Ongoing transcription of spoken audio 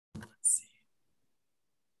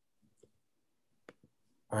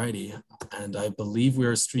Alrighty, and I believe we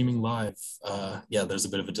are streaming live. Yeah, there's a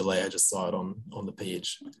bit of a delay. I just saw it on the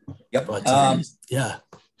page. Yep. But yeah.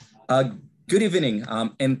 Good evening,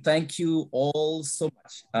 and thank you all so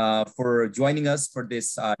much for joining us for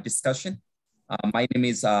this discussion. My name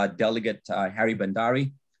is Delegate Harry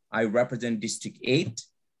Bhandari. I represent District 8,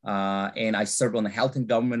 and I serve on the Health and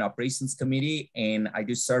Government Operations Committee, and I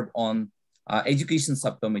do serve on Education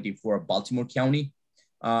Subcommittee for Baltimore County.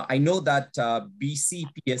 I know that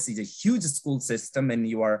BCPS is a huge school system and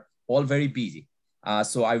you are all very busy.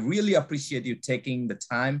 So I really appreciate you taking the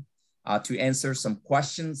time to answer some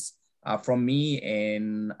questions from me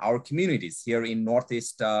and our communities here in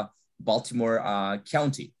Northeast Baltimore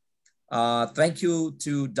County. Thank you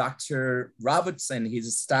to Dr. Roberts and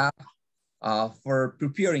his staff for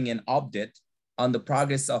preparing an update on the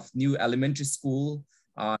progress of new elementary school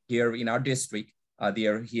here in our district. They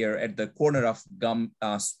are here at the corner of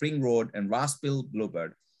Spring Road and Rossville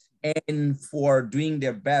Bluebird, and for doing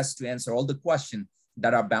their best to answer all the questions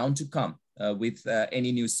that are bound to come with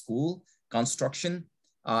any new school construction.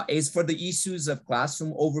 As for the issues of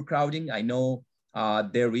classroom overcrowding, I know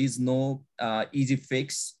there is no easy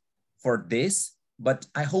fix for this, but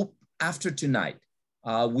I hope after tonight,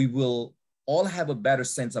 we will all have a better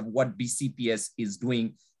sense of what BCPS is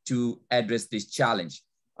doing to address this challenge.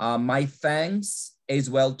 My thanks as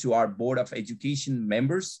well to our Board of Education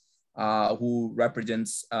members who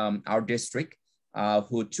represents our district,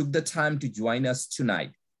 who took the time to join us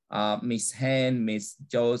tonight. Ms. Henn, Ms.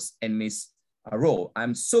 Jones, and Ms. Rowe.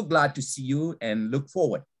 I'm so glad to see you and look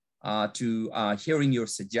forward to hearing your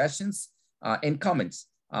suggestions and comments,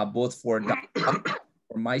 both for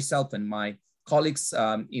myself and my colleagues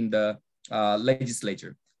in the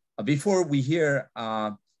legislature. Before we hear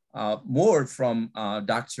more from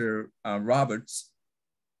Dr. Roberts,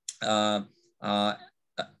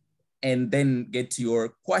 and then get to your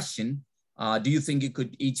question, do you think you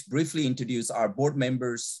could each briefly introduce our board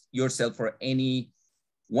members, yourself, or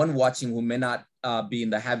anyone watching who may not be in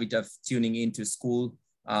the habit of tuning into school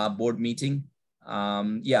board meeting?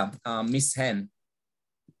 Ms. Henn.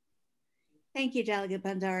 Thank you, Delegate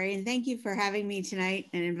Bhandari, and thank you for having me tonight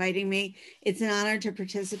and inviting me. It's an honor to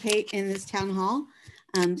participate in this town hall.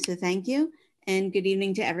 So thank you, and good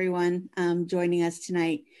evening to everyone joining us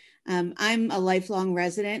tonight. I'm a lifelong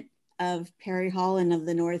resident of Perry Hall and of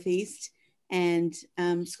the Northeast, and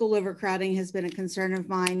school overcrowding has been a concern of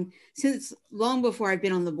mine since long before I've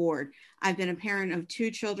been on the board. I've been a parent of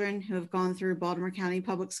 2 children who have gone through Baltimore County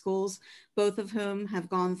Public Schools, both of whom have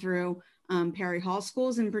gone through Perry Hall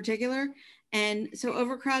schools in particular. And so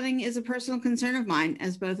overcrowding is a personal concern of mine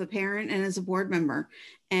as both a parent and as a board member.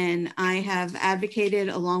 And I have advocated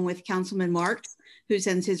along with Councilman Marks, who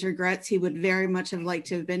sends his regrets. He would very much have liked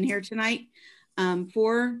to have been here tonight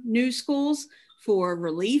for new schools, for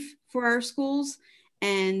relief for our schools.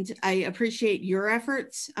 And I appreciate your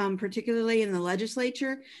efforts, particularly in the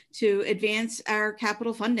legislature, to advance our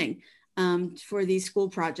capital funding for these school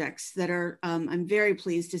projects that are, I'm very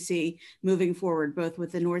pleased to see moving forward, both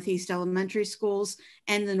with the Northeast Elementary Schools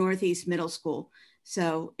and the Northeast Middle School.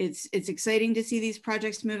 So it's exciting to see these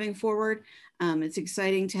projects moving forward. It's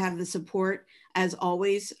exciting to have the support, as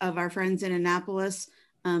always, of our friends in Annapolis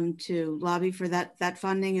to lobby for that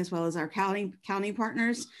funding, as well as our county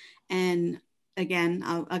partners. And again,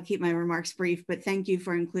 I'll keep my remarks brief, but thank you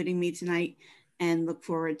for including me tonight and look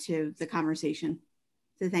forward to the conversation.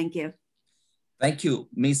 So thank you. Thank you,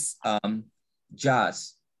 Ms.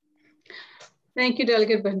 Jazz. Thank you,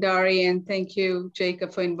 Delegate Bhandari, and thank you,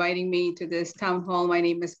 Jacob, for inviting me to this town hall. My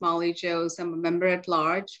name is Moalie Joes. I'm a member at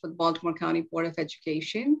large for the Baltimore County Board of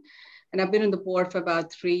Education, and I've been on the board for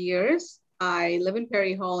about 3 years. I live in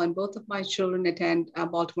Perry Hall, and both of my children attend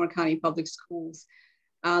Baltimore County Public Schools.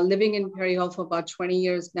 Living in Perry Hall for about 20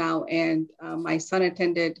 years now, and my son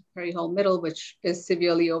attended Perry Hall Middle, which is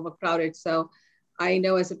severely overcrowded. So I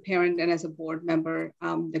know as a parent and as a board member,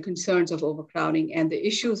 the concerns of overcrowding and the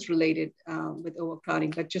issues related with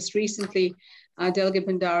overcrowding. But just recently, Delegate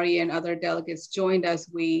Bhandari and other delegates joined us.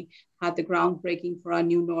 We had the groundbreaking for our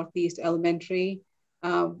new Northeast Elementary.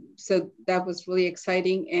 So that was really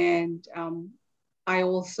exciting. And I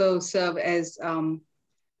also serve as,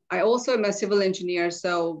 I also am a civil engineer.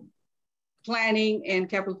 So planning and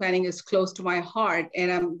capital planning is close to my heart.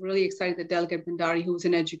 And I'm really excited that Delegate Bhandari, who's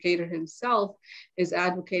an educator himself, is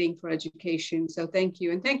advocating for education. So thank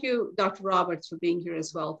you. And thank you, Dr. Roberts, for being here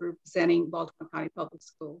as well, for representing Baltimore County Public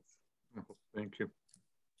Schools. Thank you.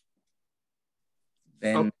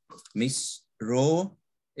 Then Ms. Rowe,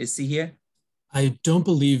 is she here? I don't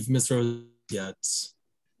believe Ms. Rowe yet.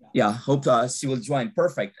 Yeah. Yeah, hope she will join.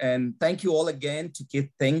 Perfect. And thank you all again. To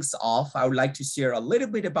kick things off, I would like to share a little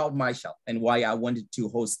bit about myself and why I wanted to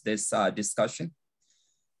host this discussion.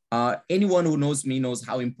 Anyone who knows me knows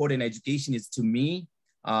how important education is to me.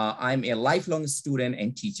 I'm a lifelong student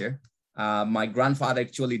and teacher. My grandfather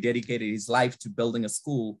actually dedicated his life to building a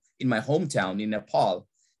school in my hometown in Nepal.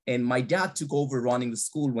 And my dad took over running the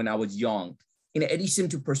school when I was young. In addition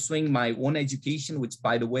to pursuing my own education, which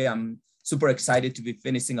by the way, I'm super excited to be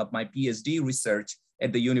finishing up my PhD research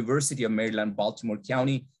at the University of Maryland, Baltimore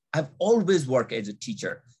County, I've always worked as a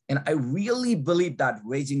teacher. And I really believe that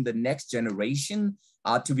raising the next generation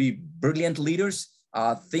to be brilliant leaders,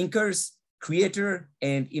 thinkers, creator,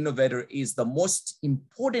 and innovator is the most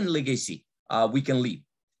important legacy we can leave.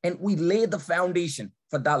 And we lay the foundation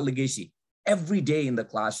for that legacy every day in the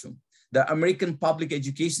classroom. The American public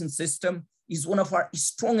education system is one of our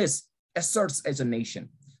strongest assets as a nation.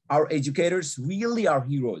 Our educators really are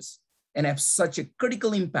heroes and have such a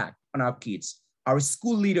critical impact on our kids. Our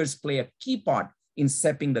school leaders play a key part in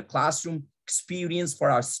shaping the classroom experience for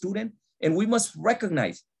our students, and we must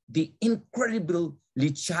recognize the incredibly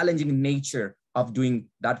challenging nature of doing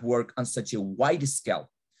that work on such a wide scale,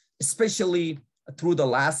 especially through the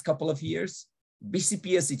last couple of years.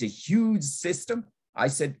 BCPS is a huge system. I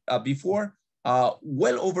said before,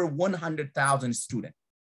 well over 100,000 students.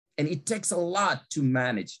 And it takes a lot to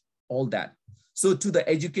manage all that. So to the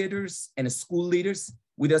educators and school leaders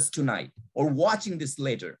with us tonight or watching this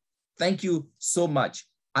later, thank you so much.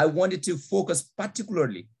 I wanted to focus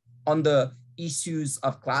particularly on the issues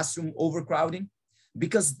of classroom overcrowding,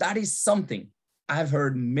 because that is something I've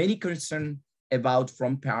heard many concerns about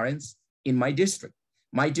from parents in my district.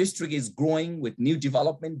 My district is growing with new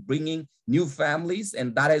development, bringing new families,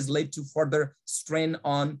 and that has led to further strain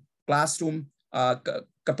on classroom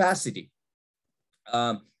capacity.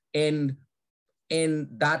 And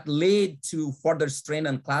that led to further strain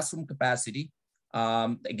on classroom capacity.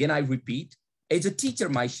 Again, I repeat, as a teacher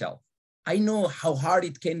myself, I know how hard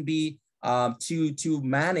it can be to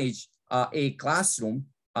manage a classroom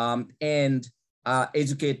and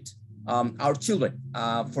educate our children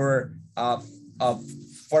for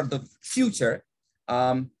the future.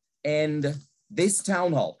 And this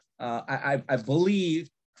town hall, I believe,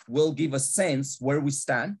 will give a sense where we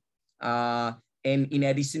stand. And in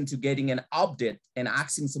addition to getting an update and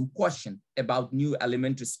asking some questions about new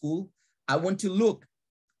elementary school, I want to look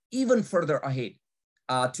even further ahead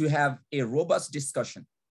to have a robust discussion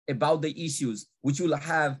about the issues which will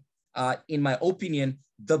have, in my opinion,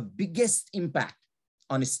 the biggest impact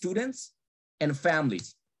on students and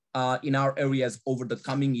families in our areas over the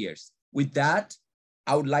coming years. With that,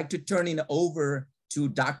 I would like to turn it over to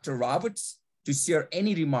Dr. Roberts to share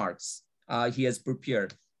any remarks he has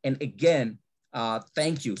prepared. And again,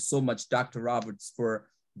 thank you so much, Dr. Roberts, for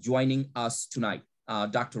joining us tonight.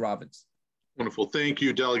 Dr. Roberts. Wonderful. Thank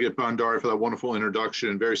you, Delegate Bhandari, for that wonderful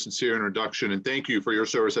introduction, very sincere introduction. And thank you for your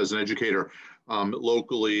service as an educator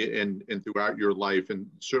locally and throughout your life. And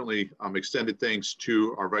certainly extended thanks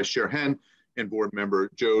to our Vice Chair Henn and Board Member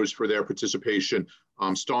Joes for their participation.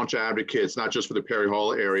 Staunch advocates, not just for the Perry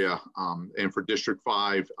Hall area and for District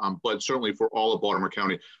 5, but certainly for all of Baltimore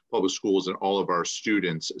County Public Schools and all of our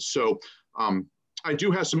students. So I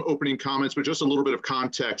do have some opening comments, but just a little bit of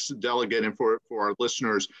context, Delegate, and for our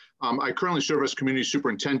listeners. I currently serve as Community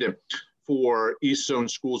Superintendent for East Zone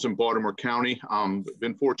Schools in Baltimore County.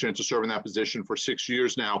 Been fortunate to serve in that position for 6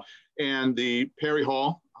 years now. And the Perry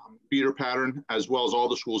Hall feeder pattern, as well as all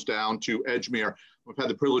the schools down to Edgemere, I've had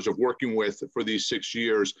the privilege of working with for these 6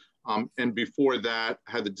 years. And before that,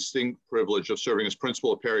 had the distinct privilege of serving as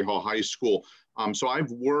principal at Perry Hall High School. So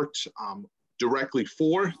I've worked directly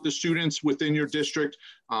for the students within your district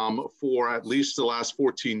for at least the last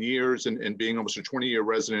 14 years and being almost a 20-year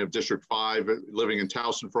resident of District 5, living in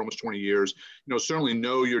Towson for almost 20 years. You know, certainly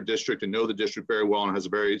know your district and know the district very well, and has a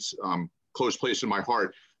very close place in my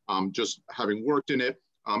heart, just having worked in it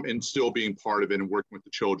and still being part of it and working with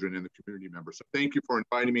the children and the community members. So thank you for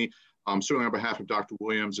inviting me. Certainly on behalf of Dr.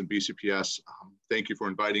 Williams and BCPS, thank you for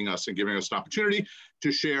inviting us and giving us an opportunity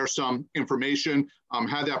to share some information.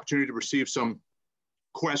 Had the opportunity to receive some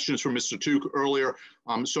questions from Mr. Took earlier.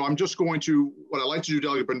 So I'm just going to, what I'd like to do,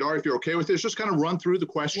 Delegate Bhandari, if you're okay with this, just kind of run through the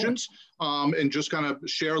questions and just kind of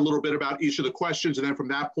share a little bit about each of the questions. And then from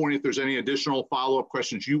that point, if there's any additional follow-up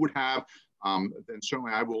questions you would have, then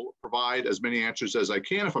certainly I will provide as many answers as I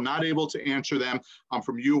can. If I'm not able to answer them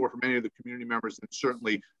from you or from any of the community members, then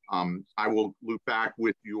certainly I will loop back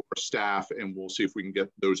with your staff and we'll see if we can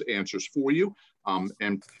get those answers for you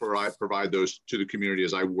and provide those to the community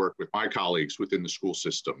as I work with my colleagues within the school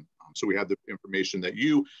system So we have the information that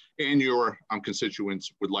you and your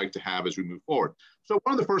constituents would like to have as we move forward. So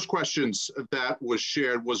one of the first questions that was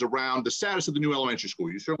shared was around the status of the new elementary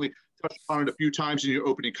school. You certainly touched on it a few times in your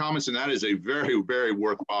opening comments, and that is a very, very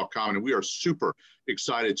worthwhile comment. And we are super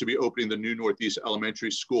excited to be opening the new Northeast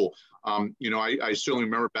Elementary School. You know, I certainly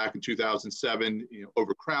remember back in 2007, you know,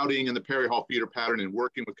 overcrowding in the Perry Hall feeder pattern and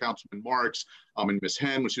working with Councilman Marks and Ms.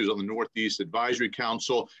 Henn when she was on the Northeast Advisory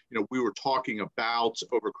Council. You know, we were talking about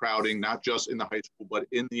overcrowding, not just in the high school, but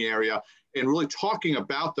in the area, and really talking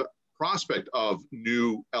about the prospect of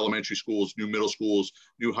new elementary schools, new middle schools,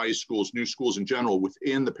 new high schools, new schools in general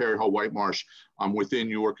within the Perry Hall White Marsh, within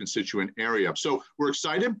your constituent area. So we're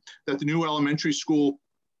excited that the new elementary school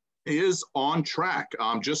is on track.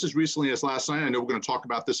 Just as recently as last night, I know we're going to talk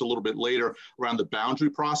about this a little bit later around the boundary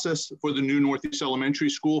process for the new Northeast Elementary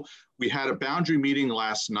School. We had a boundary meeting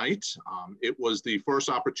last night. It was the first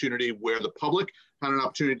opportunity where the public had an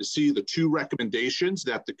opportunity to see the two recommendations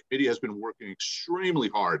that the committee has been working extremely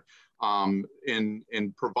hard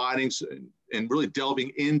in providing and really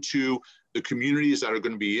delving into the communities that are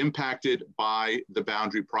going to be impacted by the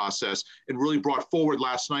boundary process, and really brought forward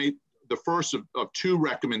last night the first of two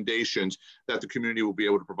recommendations that the community will be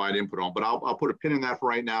able to provide input on. But I'll put a pin in that for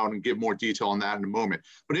right now and give more detail on that in a moment.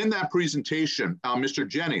 But in that presentation, Mr.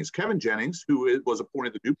 Jennings, Kevin Jennings, who was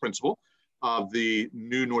appointed the new principal of the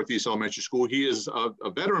new Northeast Elementary School. He is a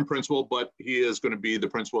veteran principal, but he is going to be the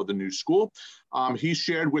principal of the new school. He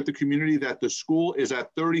shared with the community that the school is at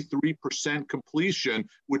 33% completion,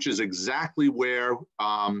 which is exactly where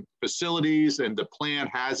facilities and the plan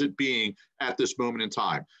has it being at this moment in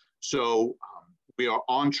time. So we are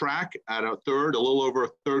on track at a little over a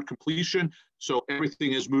third completion. So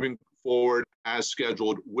everything is moving forward as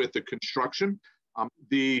scheduled with the construction.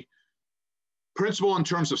 The principal, in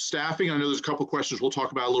terms of staffing, I know there's a couple of questions we'll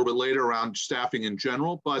talk about a little bit later around staffing in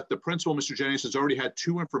general, but the principal, Mr. Jennings, has already had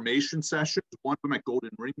 2 information sessions, one of them at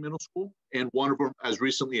Golden Ring Middle School and one of them as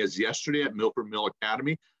recently as yesterday at Milford Mill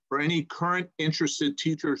Academy, for any current interested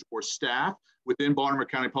teachers or staff within Baltimore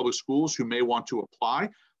County Public Schools who may want to apply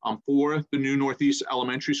for the new Northeast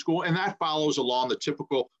Elementary School. And that follows along the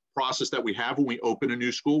typical process that we have when we open a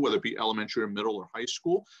new school, whether it be elementary or middle or high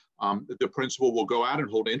school. The principal will go out and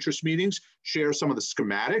hold interest meetings, share some of the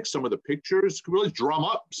schematics, some of the pictures, really drum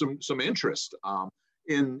up some interest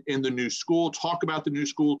in the new school, talk about the new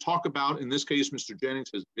school, talk about, in this case, Mr. Jennings,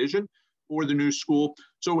 his vision for the new school.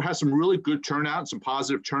 So we had some really good turnout, some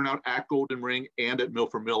positive turnout at Golden Ring and at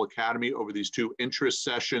Milford Mill Academy over these 2 interest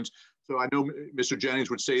sessions. So I know Mr. Jennings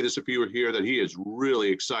would say this if he were here, that he is really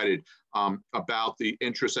excited about the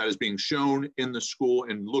interest that is being shown in the school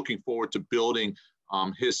and looking forward to building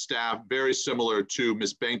his staff, very similar to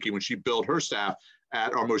Ms. Benke when she built her staff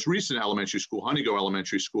at our most recent elementary school, Honeygo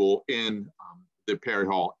Elementary School in the Perry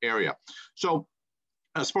Hall area. So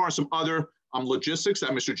as far as some other logistics that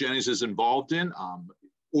Mr. Jennings is involved in,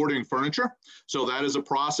 ordering furniture. So that is a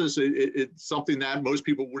process. It's something that most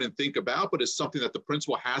people wouldn't think about, but it's something that the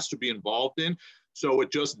principal has to be involved in. So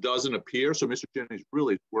it just doesn't appear. So Mr. Jennings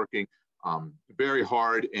really working very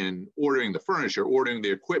hard in ordering the furniture, ordering the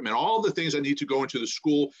equipment, all the things that need to go into the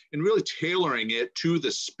school, and really tailoring it to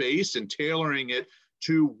the space and tailoring it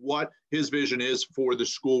to what his vision is for the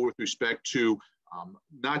school with respect to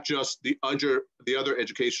not just the other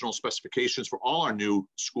educational specifications for all our new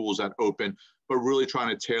schools that open, but really trying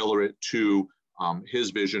to tailor it to his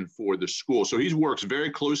vision for the school. So he works very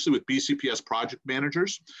closely with BCPS project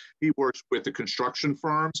managers. He works with the construction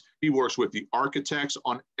firms. He works with the architects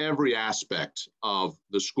on every aspect of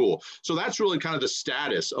the school. So that's really kind of the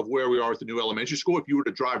status of where we are with the new elementary school. If you were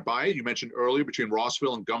to drive by it, you mentioned earlier between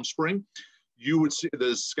Rossville and Gum Spring, you would see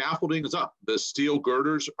the scaffolding is up. The steel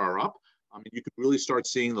girders are up. I mean, you could really start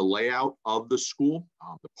seeing the layout of the school,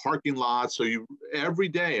 the parking lot. So every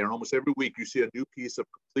day and almost every week, you see a new piece of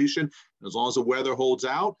completion. And as long as the weather holds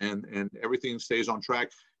out and everything stays on track,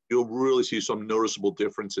 you'll really see some noticeable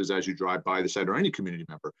differences as you drive by the site, or any community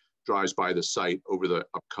member drives by the site over the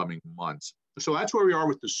upcoming months. So that's where we are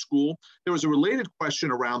with the school. There was a related question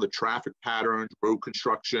around the traffic patterns, road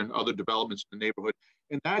construction, other developments in the neighborhood.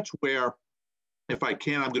 And that's where, if I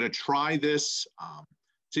can, I'm going to try this.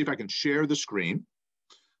 See if I can share the screen,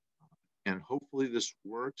 and hopefully this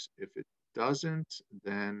works. If it doesn't,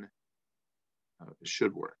 then it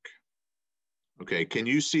should work. Okay, can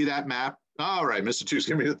you see that map? All right, Mr. Toots,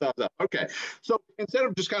 give me the thumbs up. Okay, so instead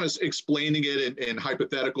of just kind of explaining it in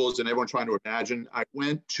hypotheticals and everyone trying to imagine, I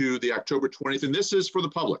went to the October 20th, and this is for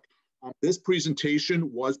the public. This presentation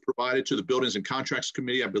was provided to the Buildings and Contracts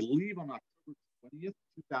Committee, I believe on October 20th,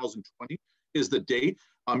 2020. is the date.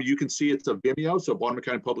 You can see it's a Vimeo. So Baltimore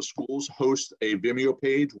County Public Schools hosts a Vimeo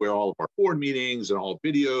page where all of our board meetings and all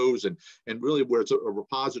videos and really where it's a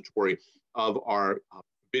repository of our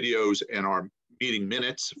videos and our meeting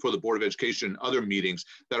minutes for the Board of Education and other meetings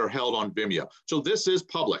that are held on Vimeo. So this is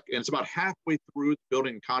public, and it's about halfway through the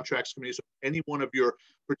Building and Contracts Committee. So any one of your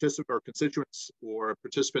participants or constituents or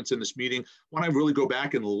participants in this meeting want to really go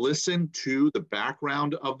back and listen to the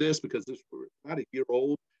background of this, because this is about a year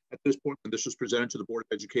old at this point when this was presented to the Board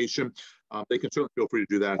of Education. They can certainly feel free to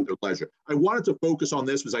do that at their leisure. I wanted to focus on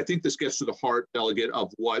this because I think this gets to the heart, Delegate,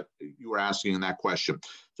 of what you were asking in that question.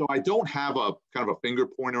 So I don't have a kind of a finger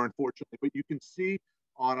pointer, unfortunately, but you can see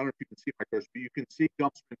on, I don't know if you can see my cursor, but you can see Gum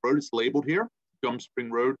Spring Road. It's labeled here, Gum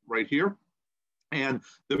Spring Road right here. And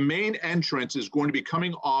the main entrance is going to be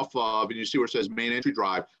coming off of, and you see where it says Main Entry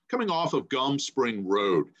Drive, coming off of Gum Spring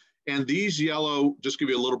Road. And these yellow, just give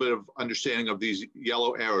you a little bit of understanding of these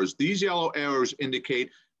yellow arrows. These yellow arrows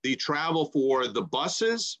indicate the travel for the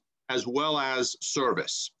buses as well as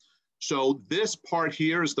service. So this part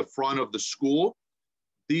here is the front of the school.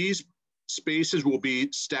 These spaces will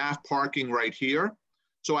be staff parking right here.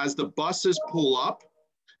 So as the buses pull up,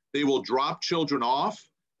 they will drop children off,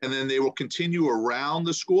 and then they will continue around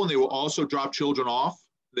the school, and they will also drop children off.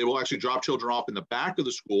 They will actually drop children off in the back of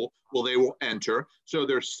the school where they will enter. So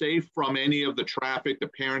they're safe from any of the traffic, the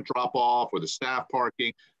parent drop off or the staff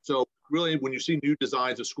parking. So really, when you see new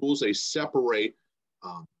designs of schools, they separate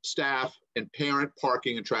staff and parent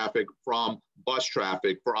parking and traffic from bus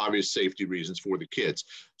traffic for obvious safety reasons for the kids.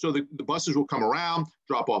 So the buses will come around,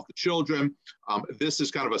 drop off the children. This is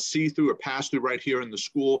kind of a see-through or pass-through right here in the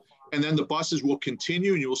school. And then the buses will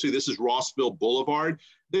continue, and you will see this is Rossville Boulevard.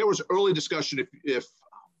 There was early discussion if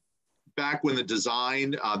back when the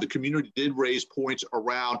design, the community did raise points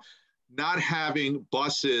around not having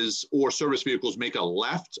buses or service vehicles make a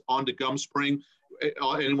left onto Gum Spring.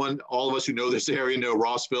 All of us who know this area know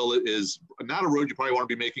Rossville is not a road you probably want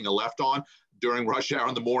to be making a left on during rush hour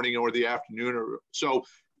in the morning or the afternoon. So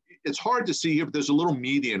it's hard to see here, but there's a little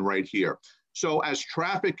median right here. So as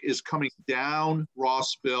traffic is coming down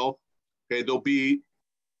Rossville, okay, they'll be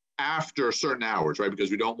after certain hours, right?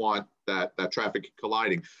 Because we don't want that traffic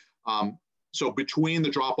colliding. So between the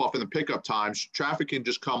drop-off and the pickup times, traffic can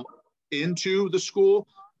just come into the school,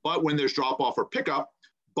 but when there's drop-off or pickup,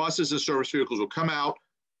 buses and service vehicles will come out,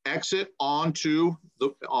 exit onto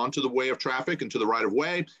the way of traffic and to the right of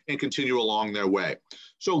way, and continue along their way.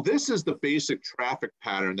 So this is the basic traffic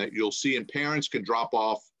pattern that you'll see, and parents can drop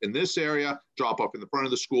off in this area, drop off in the front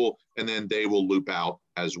of the school, and then they will loop out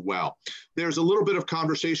as well. There's a little bit of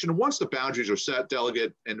conversation, and once the boundaries are set,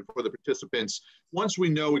 Delegate, and for the participants, once we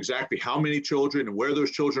know exactly how many children and where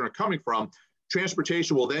those children are coming from,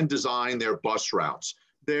 transportation will then design their bus routes.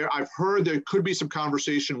 I've heard there could be some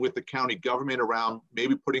conversation with the county government around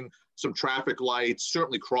maybe putting some traffic lights,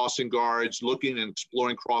 certainly crossing guards, looking and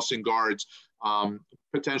exploring crossing guards,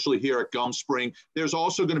 potentially here at Gum Spring. There's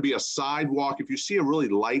also going to be a sidewalk. If you see a really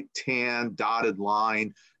light tan dotted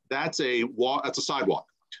line, that's a sidewalk.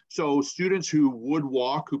 So students who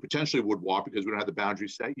potentially would walk, because we don't have the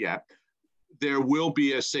boundaries set yet, there will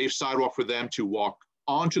be a safe sidewalk for them to walk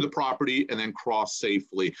onto the property and then cross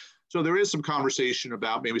safely. So there is some conversation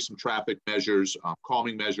about maybe some traffic measures,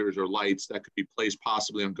 calming measures or lights that could be placed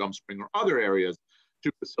possibly on Gum Spring or other areas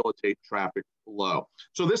to facilitate traffic flow.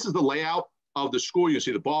 So this is the layout of the school. You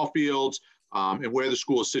see the ball fields and where the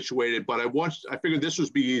school is situated. But I figured this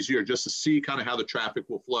would be easier just to see kind of how the traffic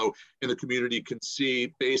will flow, and the community can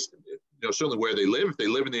see based, certainly where they live, if they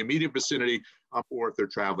live in the immediate vicinity, or if they're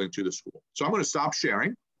traveling to the school. So I'm going to stop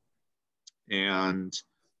sharing and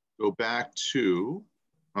go back to.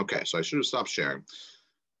 Okay, so I should have stopped sharing.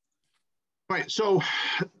 All right, so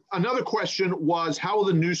another question was, how will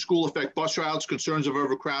the new school affect bus routes, concerns of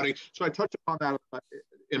overcrowding? So I touched upon that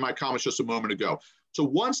in my comments just a moment ago. So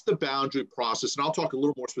once the boundary process, and I'll talk a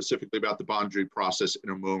little more specifically about the boundary process in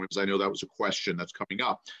a moment, because I know that was a question that's coming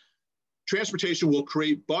up. Transportation will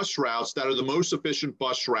create bus routes that are the most efficient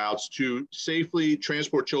bus routes to safely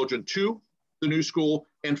transport children to the new school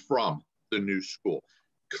and from the new school.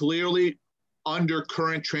 Clearly, under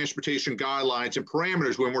current transportation guidelines and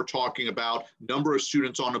parameters, when we're talking about number of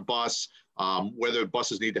students on a bus, whether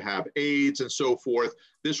buses need to have aides and so forth,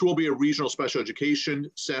 this will be a regional special education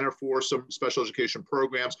center for some special education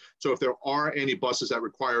programs. So if there are any buses that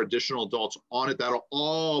require additional adults on it, that'll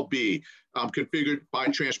all be configured by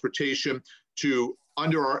transportation to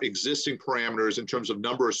under our existing parameters in terms of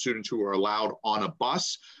number of students who are allowed on a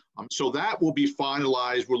bus. So that will be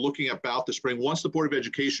finalized. We're looking at about the spring. Once the Board of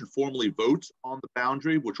Education formally votes on the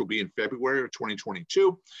boundary, which will be in February of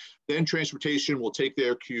 2022, then transportation will take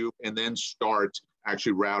their cue and then start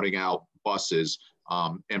actually routing out buses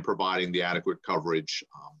and providing the adequate coverage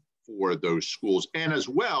for those schools. And as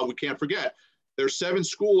well, we can't forget, there's 7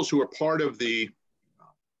 schools who are part of the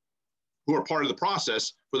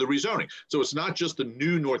process for the rezoning. So it's not just the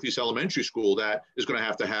new Northeast Elementary School that is going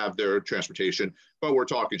to have their transportation, but we're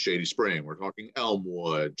talking Shady Spring, we're talking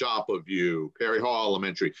Elmwood, Joppa View, Perry Hall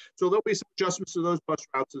Elementary. So there'll be some adjustments to those bus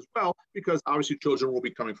routes as well, because obviously children will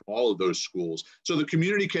be coming from all of those schools. So the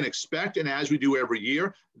community can expect, and as we do every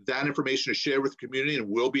year, that information is shared with the community and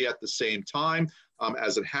will be at the same time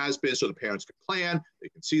as it has been, so the parents can plan, they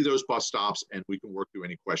can see those bus stops, and we can work through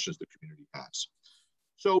any questions the community has.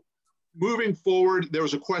 So moving forward, there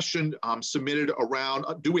was a question submitted around,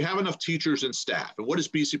 do we have enough teachers and staff? And what is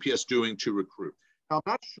BCPS doing to recruit? Now,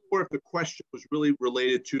 I'm not sure if the question was really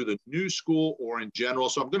related to the new school or in general,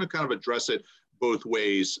 so I'm going to kind of address it both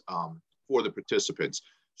ways for the participants.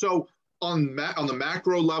 So on the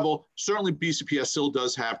macro level, certainly BCPS still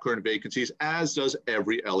does have current vacancies, as does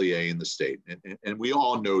every LEA in the state. And we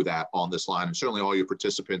all know that on this line, and certainly all your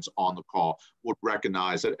participants on the call would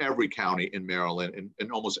recognize that every county in Maryland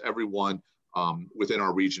and almost everyone within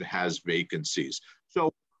our region has vacancies.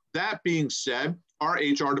 So that being said, our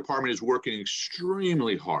HR department is working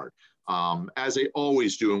extremely hard, as they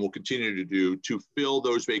always do and will continue to do, to fill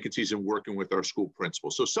those vacancies and working with our school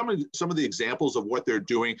principals. So some of the examples of what they're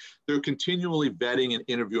doing, they're continually vetting and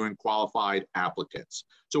interviewing qualified applicants.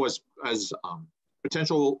 So as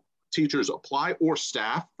potential teachers apply, or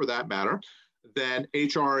staff for that matter, then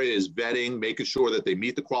HR is vetting, making sure that they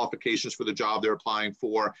meet the qualifications for the job they're applying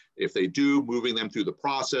for. If they do, moving them through the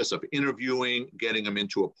process of interviewing, getting them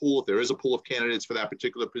into a pool, if there is a pool of candidates for that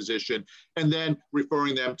particular position, and then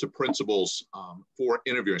referring them to principals for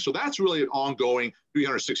interviewing. So that's really an ongoing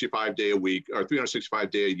 365-day a week or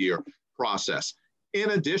 365-day a year process.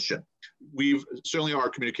 In addition, our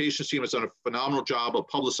communications team has done a phenomenal job of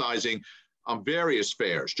publicizing various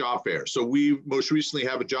fairs, job fairs. So we most recently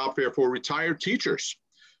have a job fair for retired teachers.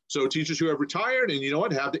 So teachers who have retired and, you know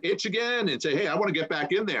what, have the itch again and say, hey, I want to get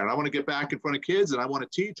back in there and I want to get back in front of kids and I want to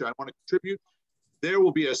teach, I want to contribute. There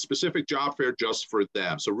will be a specific job fair just for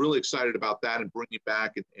them. So really excited about that and bringing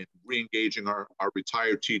back and re-engaging our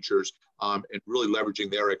retired teachers and really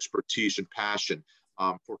leveraging their expertise and passion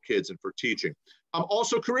for kids and for teaching.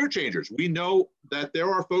 Also career changers. We know that there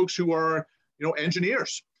are folks who are,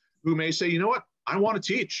 engineers, who may say, you know what, I want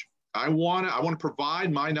to teach. I want to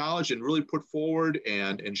provide my knowledge and really put forward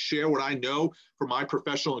and share what I know from my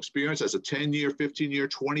professional experience as a 10-year, 15-year,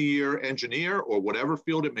 20-year engineer or whatever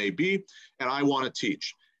field it may be, and I want to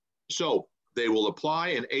teach. So they will apply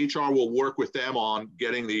and HR will work with them on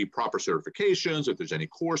getting the proper certifications, if there's any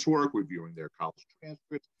coursework, reviewing their college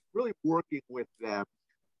transcripts, really working with them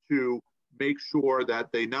to make sure that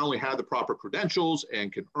they not only have the proper credentials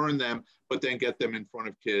and can earn them, but then get them in front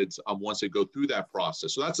of kids once they go through that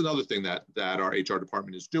process. So that's another thing that our HR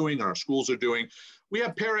department is doing and our schools are doing. We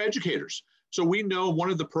have paraeducators. So we know one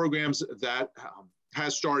of the programs that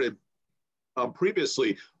has started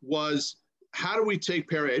previously was, how do we take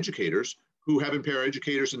paraeducators who have been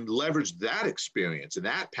paraeducators and leverage that experience and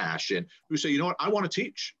that passion, who say, you know what, I want to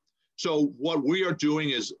teach. So what we are doing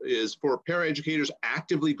is for paraeducators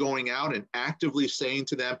actively going out and actively saying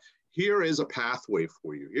to them, here is a pathway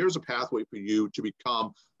for you. Here's a pathway for you to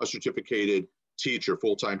become a certificated teacher,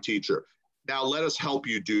 full-time teacher. Now let us help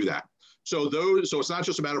you do that. So it's not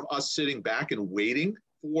just a matter of us sitting back and waiting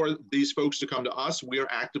for these folks to come to us. We are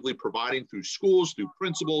actively providing through schools, through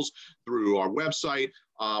principals, through our website,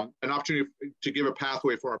 an opportunity to give a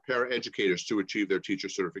pathway for our paraeducators to achieve their teacher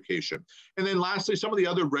certification. And then lastly, some of the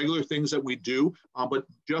other regular things that we do, but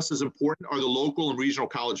just as important, are the local and regional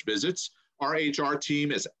college visits. Our HR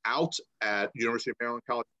team is out at University of Maryland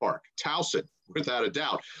College Park, Towson, without a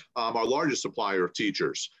doubt, our largest supplier of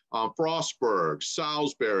teachers, Frostburg,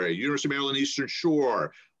 Salisbury, University of Maryland Eastern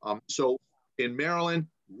Shore. So in Maryland,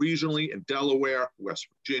 regionally in Delaware, West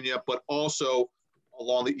Virginia, but also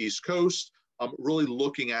along the East Coast, really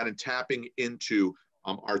looking at and tapping into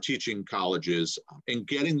our teaching colleges and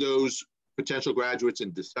getting those potential graduates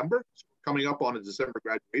in December, coming up on a December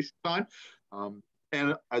graduation time,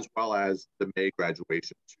 and as well as the May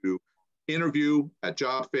graduation, to interview at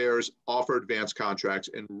job fairs, offer advanced contracts,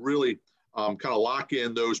 and really kind of lock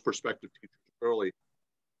in those prospective teachers early,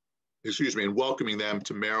 and welcoming them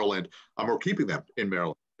to Maryland, or keeping them in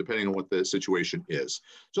Maryland, depending on what the situation is.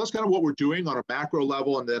 So that's kind of what we're doing on a macro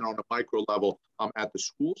level and then on a micro level at the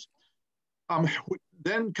schools.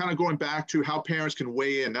 then kind of going back to how parents can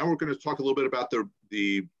weigh in. Now we're going to talk a little bit about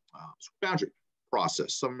the school boundary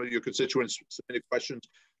process. Some of your constituents submitted questions,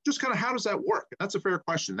 just kind of how does that work? And that's a fair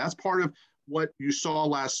question. That's part of what you saw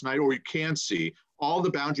last night, or you can see. All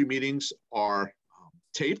the boundary meetings are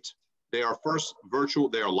taped. They are first virtual,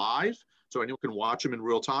 they are live, so anyone can watch them in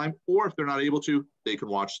real time, or if they're not able to, they can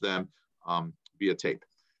watch them via tape.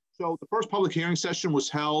 So the first public hearing session was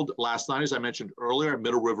held last night, as I mentioned earlier, at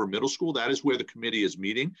Middle River Middle School. That is where the committee is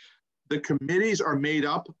meeting. The committees are made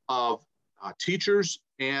up of teachers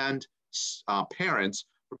and parents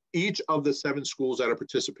from each of the 7 schools that are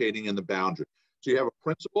participating in the boundary. So you have a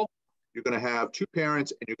principal, you're going to have 2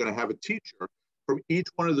 parents, and you're going to have a teacher from each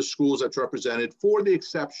one of the schools that's represented, for the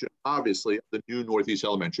exception, obviously, of the new Northeast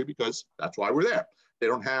Elementary, because that's why we're there. They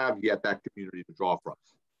don't have yet that community to draw from.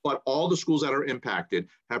 But all the schools that are impacted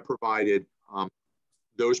have provided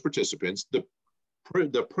those participants. The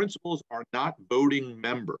principals are not voting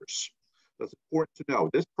members. That's important to know.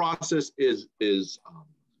 This process is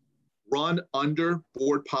run under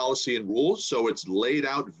board policy and rules. So it's laid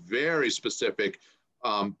out very specific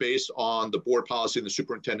based on the board policy and the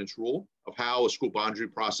superintendent's rule of how a school boundary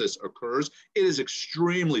process occurs. It is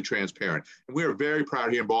extremely transparent. And we are very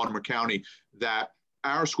proud here in Baltimore County that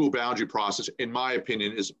our school boundary process, in my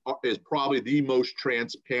opinion, is probably the most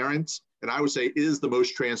transparent, and I would say is the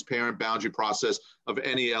most transparent boundary process of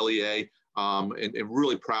any LEA, and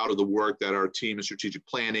really proud of the work that our team in strategic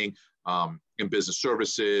planning and business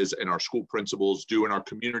services and our school principals do and our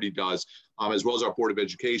community does, as well as our Board of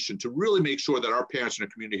Education, to really make sure that our parents and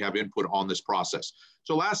our community have input on this process.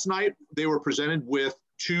 So last night, they were presented with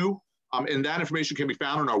 2, and that information can be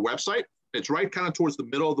found on our website. It's right kind of towards the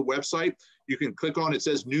middle of the website. You can click on, it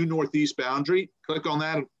says New Northeast Boundary. Click on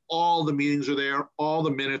that and all the meetings are there. All the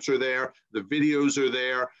minutes are there. The videos are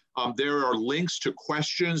there. There are links to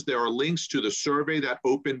questions. There are links to the survey that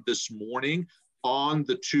opened this morning on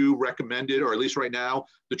the 2 recommended, or at least right now,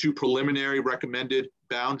 the 2 preliminary recommended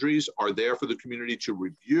boundaries are there for the community to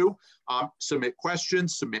review, submit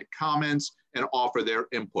questions, submit comments, and offer their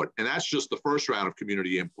input. And that's just the first round of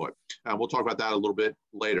community input. We'll talk about that a little bit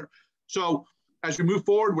later. So as we move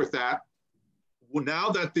forward with that, well, now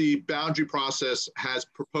that the boundary process has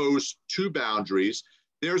proposed 2 boundaries,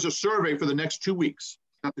 there's a survey for the next 2 weeks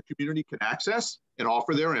that the community can access and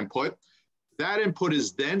offer their input. That input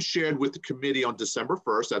is then shared with the committee on December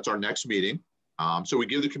 1st. That's our next meeting. So we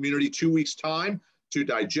give the community 2 weeks time to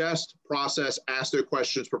digest, process, ask their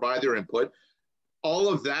questions, provide their input. All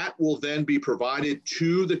of that will then be provided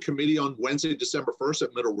to the committee on Wednesday, December 1st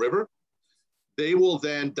at Middle River. They will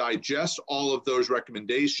then digest all of those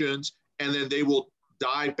recommendations, and then they will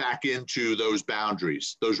dive back into those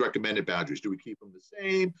boundaries, those recommended boundaries. Do we keep them the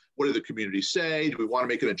same? What do the community say? Do we want to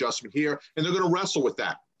make an adjustment here? And they're going to wrestle with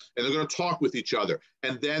that, and they're going to talk with each other.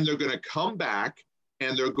 And then they're going to come back,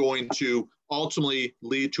 and they're going to ultimately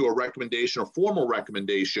lead to a recommendation, a formal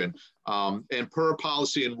recommendation. And per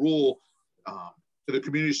policy and rule, the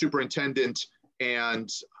community superintendent and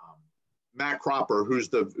Matt Cropper,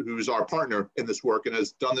 who's our partner in this work and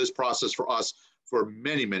has done this process for us for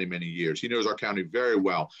many, many, many years. He knows our county very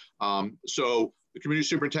well. So the community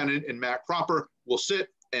superintendent and Matt Cropper will sit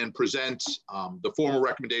and present the formal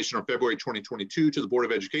recommendation on February 2022 to the Board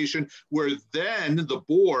of Education, where then the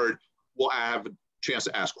board will have a chance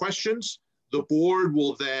to ask questions. The board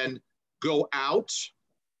will then go out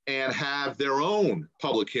and have their own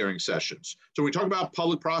public hearing sessions. So we talk about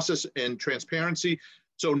public process and transparency.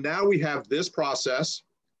 So now we have this process.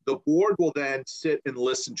 The board will then sit and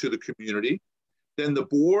listen to the community. Then the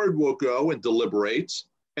board will go and deliberate.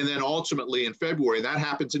 And then ultimately in February, that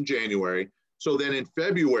happens in January. So then in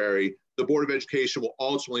February, the Board of Education will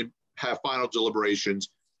ultimately have final deliberations,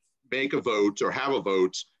 make a vote or have a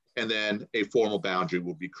vote, and then a formal boundary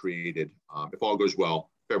will be created, if all goes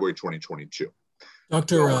well, February 2022.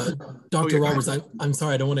 Dr. Roberts, I'm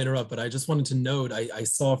sorry, I don't want to interrupt, but I just wanted to note, I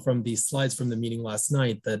saw from the slides from the meeting last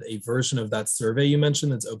night that a version of that survey you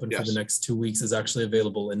mentioned that's open for the next 2 weeks is actually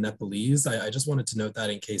available in Nepalese. I just wanted to note that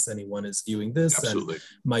in case anyone is viewing this and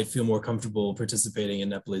might feel more comfortable participating in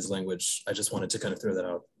Nepalese language. I just wanted to kind of throw that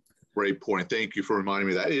out. Great point. Thank you for reminding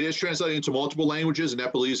me that. It is translated into multiple languages, and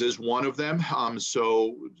Nepalese is one of them.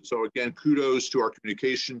 So again, kudos to our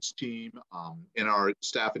communications team and our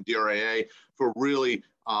staff at DRAA for really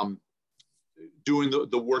doing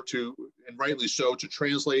the work to, and rightly so, to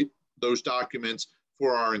translate those documents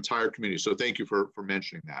for our entire community. So thank you for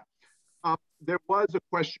mentioning that. There was a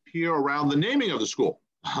question here around the naming of the school.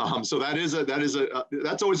 So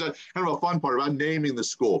that's always a kind of a fun part about naming the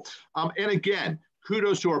school. And again,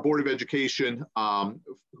 kudos to our Board of Education,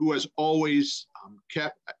 who has always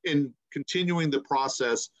kept in continuing the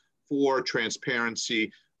process for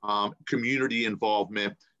transparency, community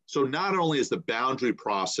involvement. So not only is the boundary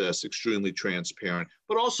process extremely transparent,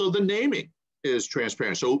 but also the naming is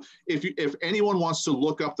transparent. So if anyone wants to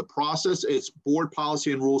look up the process, it's Board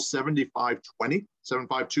Policy and Rule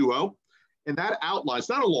 7520, and that outlines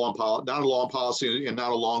not a long policy and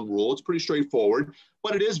not a long rule. It's pretty straightforward,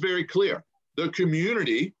 but it is very clear. The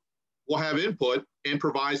community will have input and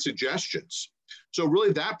provide suggestions. So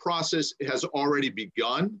really that process has already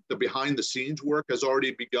begun. The behind the scenes work has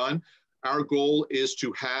already begun. Our goal is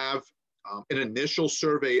to have an initial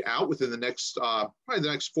survey out within the next, probably the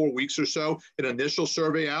next 4 weeks or so, an initial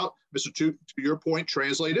survey out, Mr. To your point,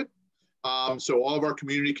 translated. So all of our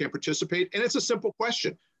community can participate. And it's a simple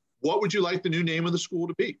question. What would you like the new name of the school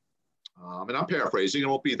to be? And I'm paraphrasing, it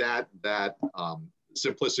won't be that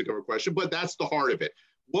simplistic of a question, but that's the heart of it.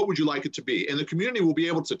 What would you like it to be? And the community will be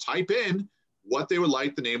able to type in what they would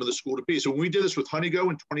like the name of the school to be. So when we did this with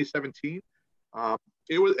Honeygo in 2017,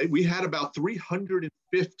 we had about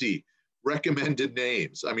 350 recommended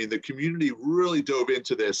names. I mean, the community really dove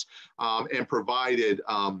into this and provided,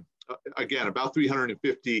 again, about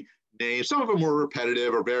 350 names. Some of them were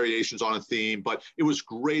repetitive or variations on a theme, but it was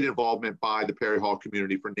great involvement by the Perry Hall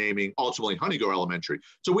community for naming ultimately Honeygo Elementary.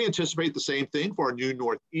 So we anticipate the same thing for our new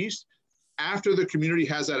Northeast. After the community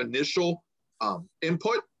has that initial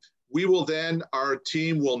input, we will then, our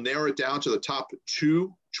team will narrow it down to the top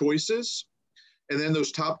 2 choices. And then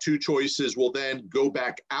those top 2 choices will then go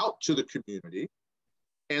back out to the community,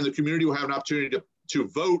 and the community will have an opportunity to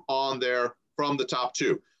vote on from the top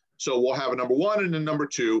 2. So we'll have a number 1 and a number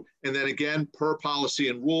 2. And then again, per policy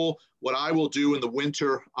and rule, what I will do in the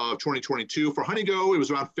winter of 2022 for Honeygo, it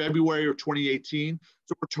was around February of 2018.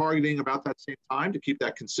 So we're targeting about that same time to keep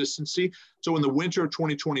that consistency. So in the winter of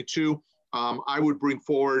 2022, I would bring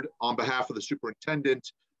forward on behalf of the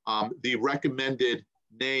superintendent, the recommended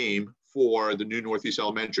name for the new Northeast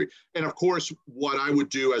Elementary. And of course, what I would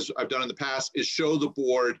do, as I've done in the past, is show the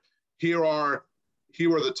board, here are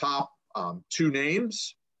the top 2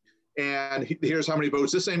 names. And here's how many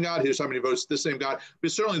votes this name got, here's how many votes this name got.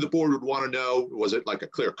 But certainly the board would want to know, was it like a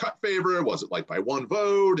clear cut favorite? Was it like by 1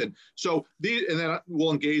 vote? And so and then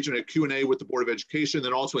we'll engage in a Q&A with the Board of Education.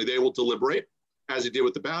 Then ultimately they will deliberate as they did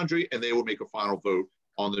with the boundary, and they will make a final vote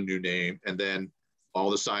on the new name. And then all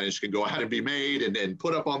the signage can go out and be made and then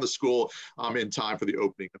put up on the school in time for the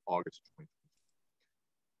opening in August of 2020.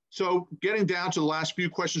 So getting down to the last few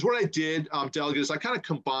questions, what I did, Delegate, is I kind of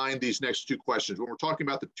combined these next 2 questions. When we're talking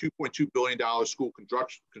about the $2.2 billion school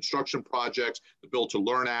construction projects, the Build to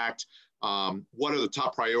Learn Act, what are the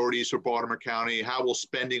top priorities for Baltimore County? How will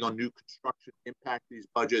spending on new construction impact these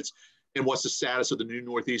budgets? And what's the status of the new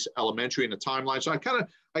Northeast Elementary and the timeline? So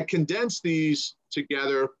I condensed these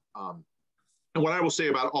together. And what I will say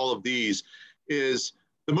about all of these is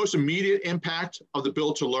the most immediate impact of the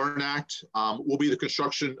Build to Learn Act will be the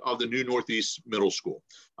construction of the new Northeast Middle School.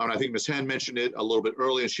 And I think Ms. Henn mentioned it a little bit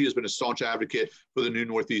earlier, and she has been a staunch advocate for the new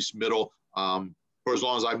Northeast Middle for as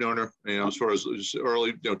long as I've known her, as far as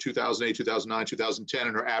early, 2008, 2009, 2010,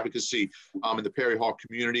 and her advocacy in the Perry Hall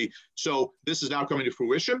community. So this is now coming to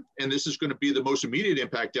fruition, and this is going to be the most immediate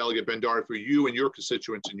impact, Delegate Bhandari, for you and your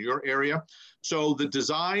constituents in your area. So the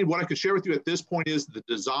design, what I can share with you at this point is the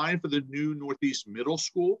design for the new Northeast Middle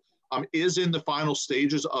School is in the final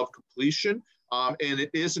stages of completion, and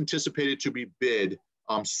it is anticipated to be bid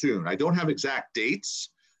soon. I don't have exact dates,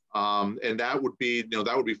 and that would be,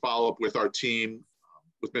 follow-up with our team,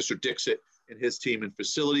 with Mr. Dixit and his team and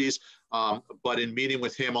facilities. But in meeting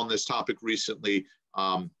with him on this topic recently,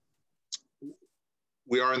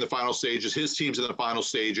 we are in the final stages. His team's in the final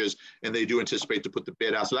stages, and they do anticipate to put the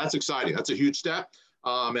bid out. So that's exciting. That's a huge step.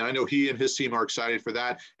 And I know he and his team are excited for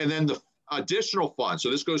that. And then the additional funds.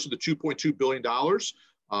 So this goes to the $2.2 billion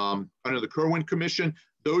under the Kerwin Commission.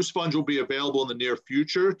 Those funds will be available in the near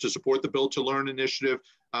future to support the Build to Learn initiative.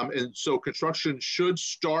 And so construction should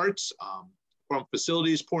start from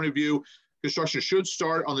facilities point of view. Construction should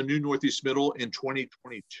start on the new Northeast Middle in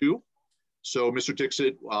 2022. So Mr.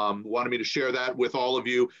 Dixit wanted me to share that with all of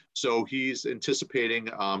you. So he's anticipating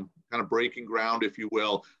kind of breaking ground, if you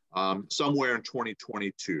will, somewhere in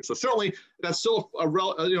 2022. So certainly that's still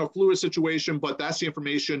a fluid situation, but that's the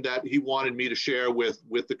information that he wanted me to share with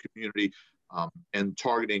the community and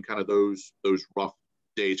targeting kind of those rough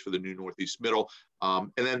dates for the new Northeast Middle. And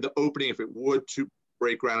then the opening, if it would to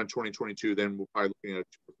break ground in 2022, then we're probably looking at a 2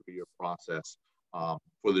 or 3 year process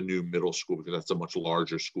for the new middle school, because that's a much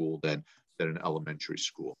larger school than an elementary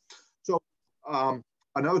school. So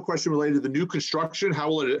another question related to the new construction, how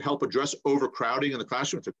will it help address overcrowding in the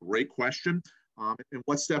classroom? It's a great question. and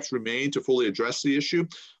what steps remain to fully address the issue.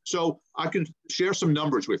 So I can share some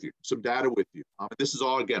numbers with you, some data with you. This is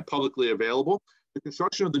all, again, publicly available. The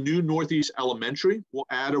construction of the new Northeast Elementary will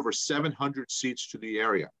add over 700 seats to the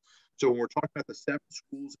area. So when we're talking about the 7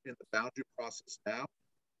 schools in the boundary process now,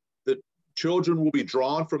 the children will be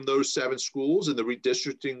drawn from those 7 schools, and the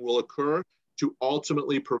redistricting will occur to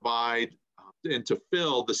ultimately provide and to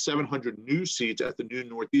fill the 700 new seats at the new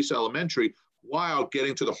Northeast Elementary, while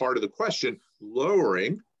getting to the heart of the question,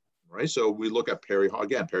 lowering, right? So we look at Perry Hall,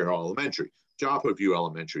 again, Perry Hall Elementary, Joppa View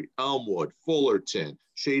Elementary, Elmwood, Fullerton,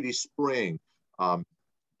 Shady Spring,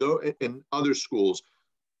 in other schools.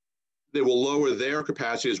 They will lower their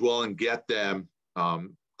capacity as well and get them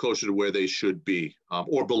closer to where they should be,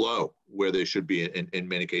 or below where they should be in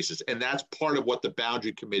many cases. And that's part of what the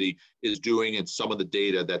Boundary Committee is doing and some of the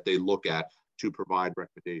data that they look at to provide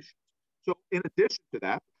recommendations. So in addition to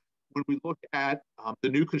that, when we look at the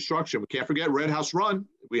new construction, we can't forget Red House Run.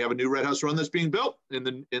 We have a new Red House Run that's being built in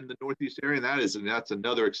the Northeast area, and that's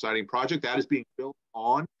another exciting project. That is being built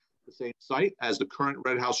on the same site as the current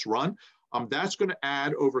Red House Run. That's going to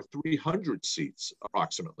add over 300 seats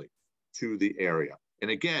approximately to the area.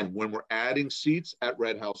 And again, when we're adding seats at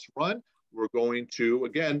Red House Run, we're going to,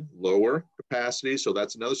 again, lower capacity. So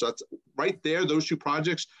that's another, so that's right there. Those 2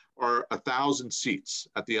 projects are 1,000 seats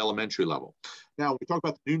at the elementary level. Now, we talk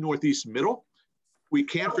about the new Northeast Middle. We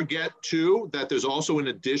can't forget too, that there's also an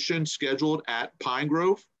addition scheduled at Pine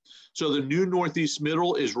Grove. So the new Northeast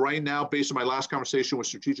Middle is right now, based on my last conversation with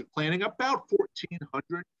strategic planning, about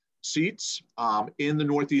 1,400 seats in the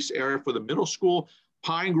Northeast area for the middle school.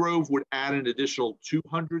 Pine Grove would add an additional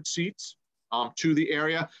 200 seats to the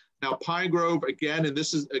area. Now, Pine Grove, again, and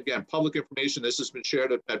this is, again, public information, this has been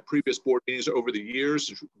shared at previous board meetings over the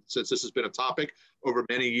years, since this has been a topic over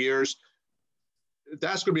many years.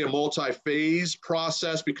 That's going to be a multi-phase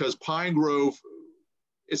process, because Pine Grove,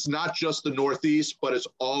 it's not just the Northeast, but it's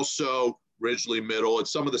also Ridgely Middle.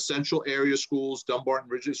 It's some of the central area schools, Dumbarton,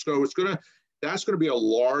 Ridgely. So that's going to be a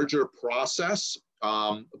larger process.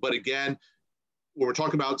 But again, when we're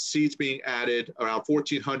talking about seats being added, around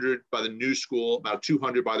 1,400 by the new school, about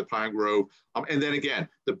 200 by the Pine Grove. And then again,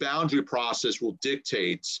 the boundary process will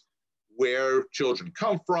dictate where children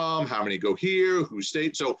come from, how many go here, who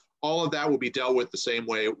stayed. So all of that will be dealt with the same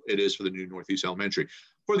way it is for the new Northeast Elementary.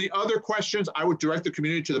 For the other questions, I would direct the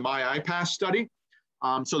community to the MyIPass study.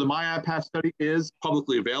 So the MyIPass study is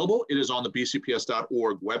publicly available. It is on the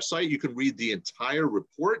bcps.org website. You can read the entire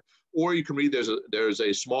report, or you can read, there's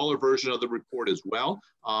a smaller version of the report as well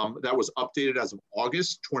that was updated as of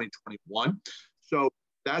August 2021. So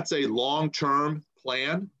that's a long-term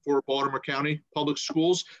plan for Baltimore County Public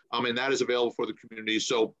Schools, and that is available for the community.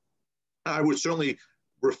 So I would certainly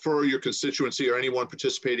refer your constituency or anyone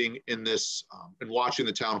participating in this and watching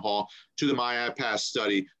the town hall to the MyIPass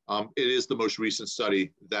study. It is the most recent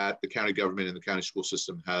study that the county government and the county school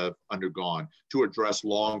system have undergone to address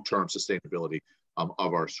long-term sustainability of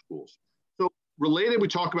our schools. So related, we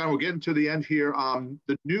talk about, we're getting to the end here,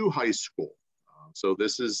 the new high school. So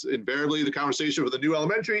this is invariably the conversation with the new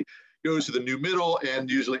elementary goes to the new middle and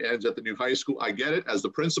usually ends at the new high school. I get it. As the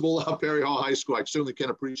principal of Perry Hall High School, I certainly can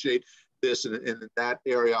appreciate this in that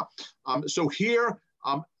area. So here,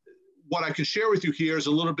 what I can share with you here is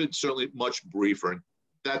a little bit, certainly much briefer,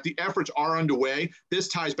 that the efforts are underway. This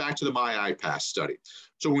ties back to the MyIPass study.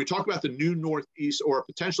 So when we talk about the new Northeast, or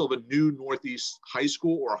potential of a new Northeast high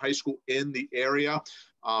school or a high school in the area,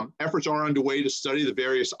 efforts are underway to study the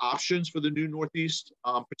various options for the new Northeast,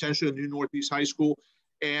 potentially a new Northeast high school,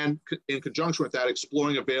 and in conjunction with that,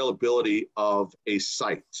 exploring availability of a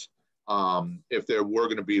site. If there were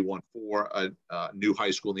going to be one for a new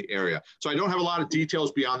high school in the area. So I don't have a lot of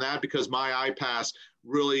details beyond that, because MyIPass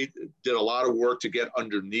really did a lot of work to get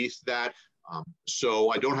underneath that.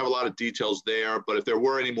 So I don't have a lot of details there, but if there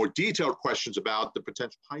were any more detailed questions about the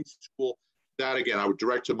potential high school, that again, I would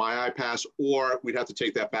direct to MyIPass, or we'd have to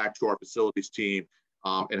take that back to our facilities team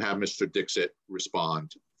and have Mr. Dixit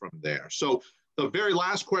respond from there. So the very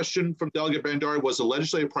last question from Delegate Bhandari was the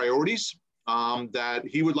legislative priorities that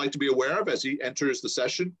he would like to be aware of as he enters the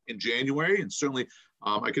session in January. And certainly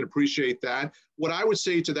I can appreciate that. What I would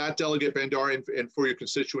say to that, Delegate Bhandari, and for your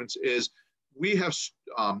constituents, is we have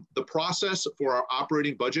the process for our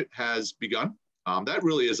operating budget has begun. That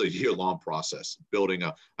really is a year-long process, building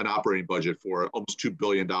an operating budget for almost $2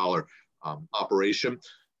 billion operation.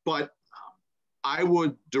 But I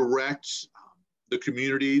would direct the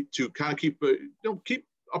community to kind of keep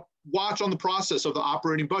watch on the process of the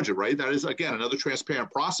operating budget, right? That is, again, another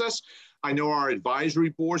transparent process. I know our advisory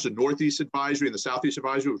boards, the Northeast Advisory and the Southeast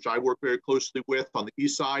Advisory, which I work very closely with on the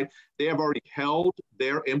East side, they have already held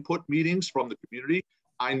their input meetings from the community.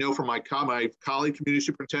 I know from my colleague community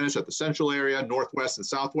superintendents at the Central area, Northwest and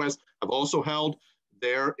Southwest have also held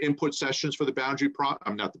their input sessions for the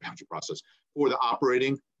not the boundary process, for the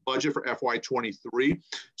operating budget for FY23.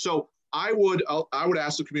 So I would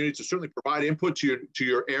ask the community to certainly provide input to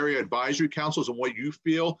your area advisory councils and what you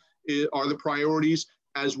feel are the priorities,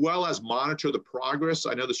 as well as monitor the progress.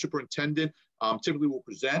 I know the superintendent typically will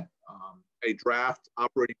present a draft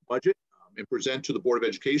operating budget and present to the Board of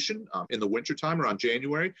Education in the wintertime around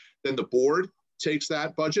January. Then the board takes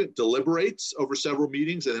that budget, deliberates over several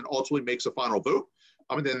meetings, and then ultimately makes a final vote.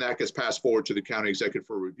 And then that gets passed forward to the county executive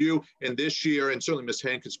for review. And this year, and certainly Ms.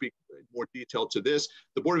 Henn can speak in more detail to this,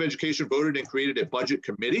 the Board of Education voted and created a budget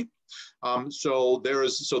committee. So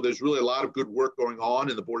there's really a lot of good work going on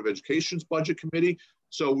in the Board of Education's budget committee.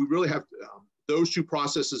 So we really have those two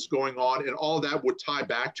processes going on, and all of that would tie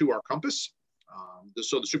back to our compass.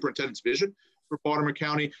 So the superintendent's vision for Baltimore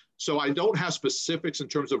County. So I don't have specifics in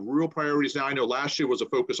terms of real priorities now. I know last year was a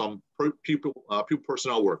focus on people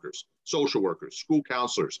personnel workers, social workers, school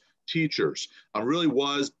counselors, teachers. Really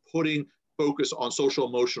was putting focus on social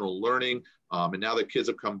emotional learning. And now that kids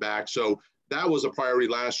have come back. So that was a priority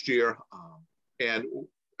last year. And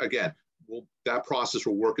again, that process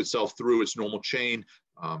will work itself through its normal chain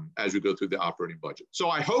as we go through the operating budget. So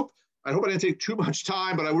I hope I didn't take too much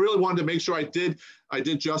time, but I really wanted to make sure I did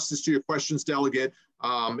justice to your questions, Delegate,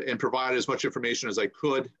 and provide as much information as I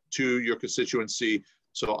could to your constituency.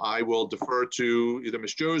 So I will defer to either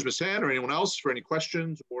Ms. Joes, Ms. Henn, or anyone else for any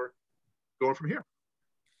questions or going from here.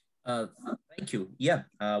 Thank you. Yeah,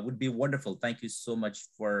 would be wonderful. Thank you so much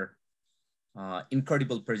for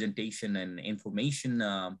incredible presentation and information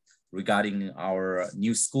regarding our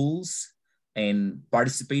new schools and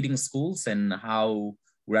participating schools and how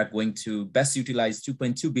we are going to best utilize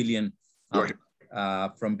 2.2 billion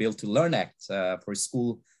from Build to Learn Act for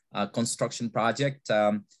school construction project.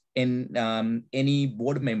 And any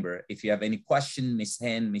board member, if you have any question, Ms.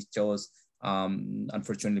 Henn, Ms. Joes,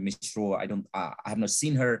 unfortunately, Ms. Rowe, I have not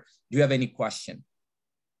seen her. Do you have any question?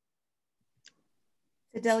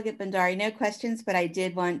 So Delegate Bhandari, no questions, but I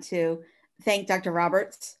did want to thank Dr.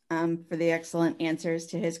 Roberts for the excellent answers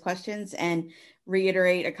to his questions and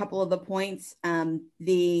reiterate a couple of the points.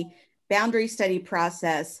 The boundary study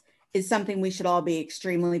process is something we should all be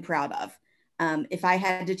extremely proud of. If I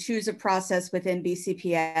had to choose a process within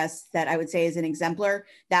BCPS that I would say is an exemplar,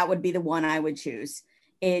 that would be the one I would choose.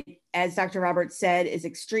 It, as Dr. Roberts said, is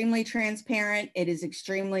extremely transparent. It is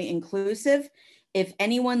extremely inclusive. If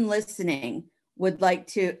anyone listening would like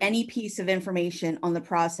to any piece of information on the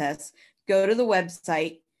process, go to the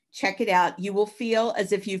website, check it out. You will feel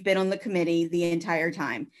as if you've been on the committee the entire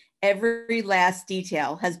time. Every last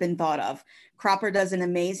detail has been thought of. Cropper does an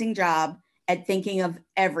amazing job at thinking of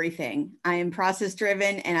everything. I am process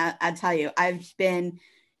driven, and I tell you, I've been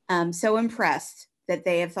so impressed that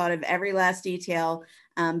they have thought of every last detail,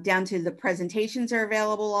 down to the presentations are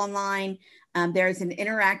available online. There's an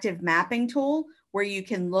interactive mapping tool where you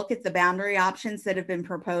can look at the boundary options that have been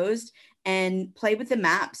proposed and play with the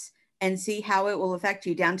maps and see how it will affect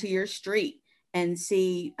you down to your street and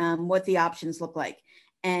see what the options look like.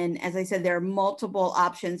 And as I said, there are multiple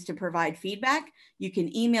options to provide feedback. You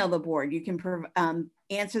can email the board. You can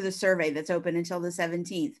answer the survey that's open until the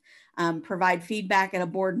 17th. Provide feedback at a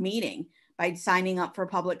board meeting by signing up for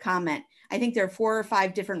public comment. I think there are 4 or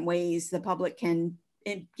 5 different ways the public can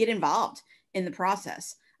get involved in the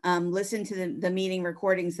process. Listen to the meeting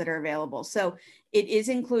recordings that are available. So it is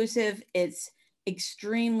inclusive. It's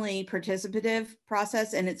extremely participative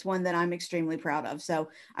process, and it's one that I'm extremely proud of. So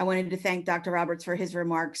I wanted to thank Dr. Roberts for his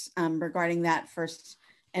remarks regarding that first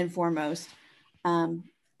and foremost.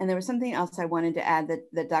 And there was something else I wanted to add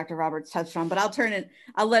that Dr. Roberts touched on, but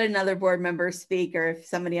I'll let another board member speak, or if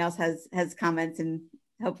somebody else has comments, and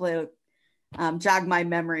hopefully it'll jog my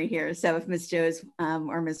memory here. So if Ms. Joes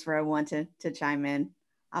or Ms. Rowe want to chime in,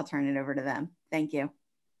 I'll turn it over to them. Thank you.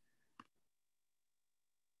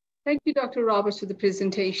 Thank you, Dr. Roberts, for the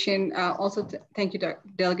presentation. Also, thank you,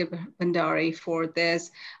 Delegate Bhandari, for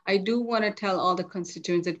this. I do want to tell all the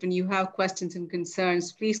constituents that when you have questions and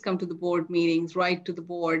concerns, please come to the board meetings, write to the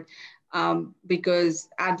board, because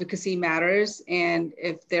advocacy matters. And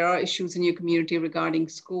if there are issues in your community regarding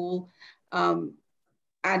school,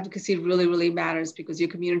 advocacy really, really matters, because your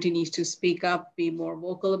community needs to speak up, be more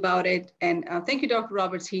vocal about it. And thank you, Dr.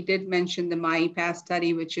 Roberts. He did mention the MyPath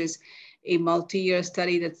study, which is a multi-year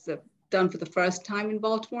study that's done for the first time in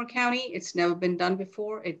Baltimore County. It's never been done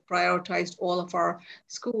before. It prioritized all of our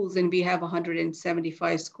schools, and we have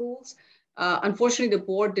 175 schools. Unfortunately, the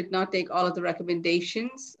board did not take all of the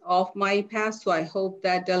recommendations of MyPass, so I hope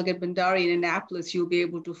that Delegate Bhandari in Annapolis, you'll be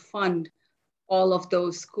able to fund all of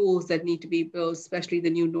those schools that need to be built, especially the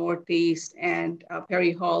new Northeast and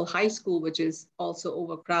Perry Hall High School, which is also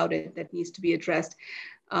overcrowded, that needs to be addressed.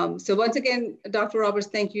 So once again, Dr. Roberts,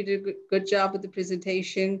 thank you. You did a good job with the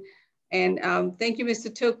presentation. And thank you,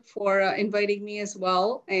 Mr. Took, for inviting me as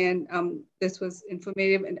well. And this was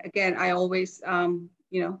informative. And again, I always,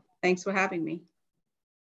 thanks for having me.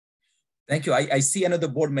 Thank you. I see another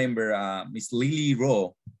board member, Ms. Lily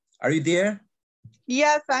Rowe. Are you there?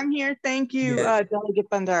 Yes, I'm here. Thank you, Delegate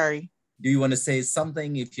Bhandari. Do you want to say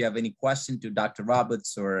something if you have any question to Dr.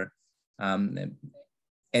 Roberts or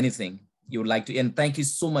anything you would like to? And thank you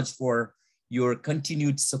so much for your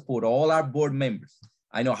continued support, all our board members.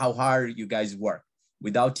 I know how hard you guys work.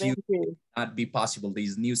 Without you, it would not be possible.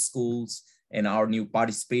 These new schools and our new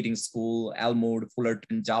participating school, Elmwood,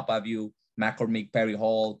 Fullerton, Joppa View, McCormick, Perry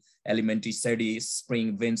Hall, Elementary City,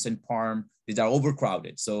 Spring, Vincent Palm, these are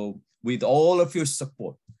overcrowded. So with all of your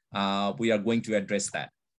support, we are going to address that.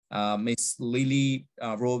 Ms. Lily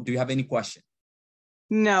Rowe, do you have any question?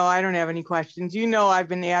 No, I don't have any questions. You know, I've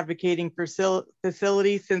been advocating for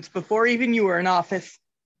facilities since before even you were in office.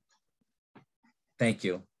 Thank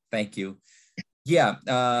you. Thank you. Yeah,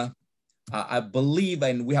 I believe,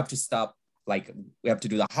 and we have to stop, like we have to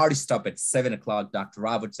do the hard stop at 7 o'clock. Dr.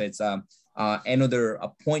 Roberts says another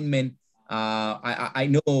appointment. I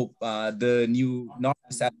know the new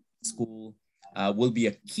Northeast School will be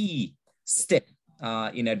a key step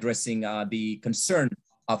in addressing the concern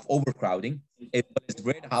of overcrowding. It was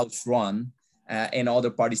Red House Run and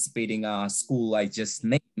other participating school I just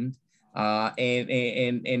named.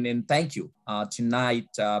 And thank you tonight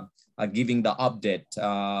giving the update,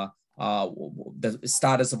 the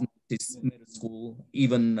status of this middle school,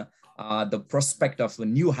 even the prospect of a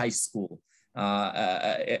new high school.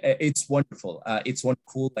 It's wonderful. It's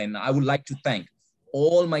wonderful. And I would like to thank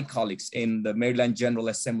all my colleagues in the Maryland General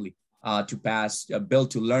Assembly to pass a Bill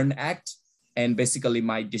to Learn Act, and basically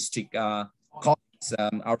my district colleagues,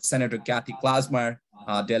 our Senator Kathy Klasmer,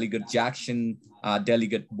 Delegate Jackson,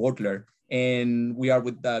 Delegate Bortler, and we are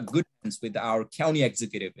with good hands with our county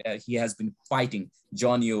executive. He has been fighting,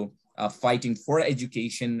 John Yo, fighting for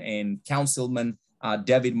education, and Councilman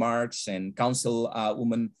David Marks and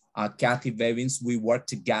Councilwoman Kathy Bevins. We work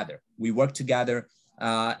together.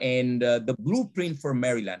 And the blueprint for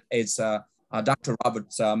Maryland is Dr.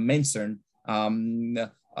 Roberts mentioned.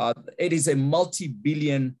 It is a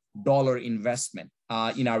multi-billion-dollar investment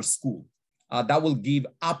in our school that will give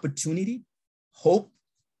opportunity, hope,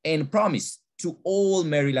 and promise to all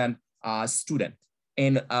Maryland students.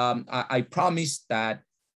 And I promise that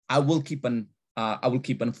I will keep on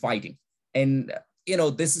fighting. And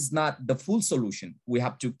this is not the full solution. We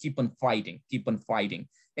have to keep on fighting.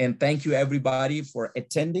 And thank you everybody for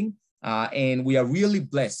attending. And we are really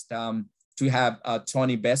blessed to have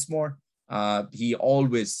Tony Besmore. He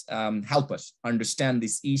always help us understand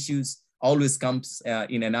these issues, always comes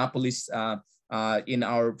in Annapolis in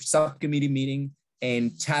our subcommittee meeting,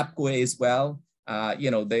 and TAPCO as well.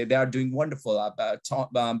 They are doing wonderful.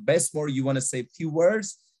 Besmore, you want to say a few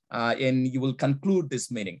words and you will conclude this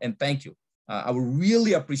meeting. And thank you. I would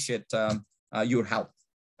really appreciate your help.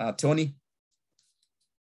 Tony?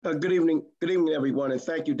 Good evening, everyone, and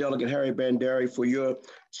thank you, Delegate Harry Bhandari, for your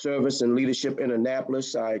service and leadership in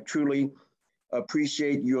Annapolis. I truly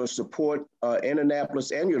appreciate your support in Annapolis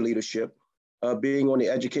and your leadership. Being on the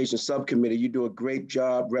Education Subcommittee, you do a great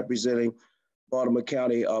job representing Baltimore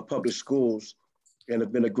County Public Schools, and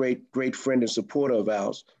have been a great friend and supporter of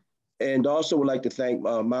ours. And also would like to thank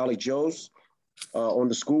Moalie Joes on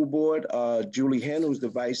the school board, Julie Henn, who's the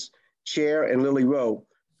vice chair, and Lily Rowe.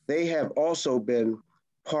 They have also been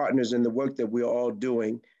partners in the work that we're all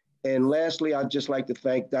doing. And lastly, I'd just like to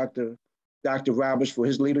thank Dr. Roberts for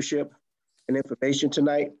his leadership and information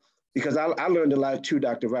tonight, because I learned a lot too,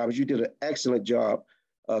 Dr. Roberts. You did an excellent job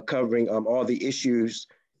covering all the issues,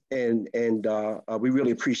 and we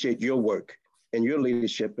really appreciate your work and your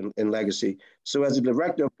leadership and legacy. So as a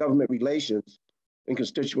Director of Government Relations and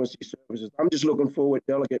Constituency Services, I'm just looking forward,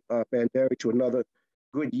 Delegate Bhandari, to another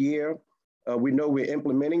good year. We know we're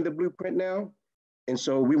implementing the blueprint now, and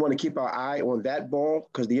so we want to keep our eye on that ball,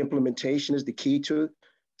 because the implementation is the key to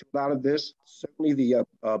a lot of this. Certainly the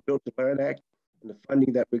Build to Learn Act and the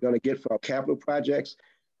funding that we're going to get for our capital projects.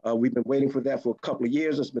 We've been waiting for that for a couple of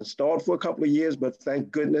years. It's been stalled for a couple of years, but thank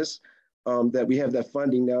goodness that we have that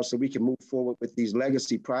funding now so we can move forward with these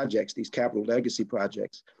legacy projects, these capital legacy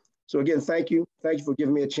projects. So again, thank you. Thank you for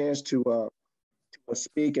giving me a chance to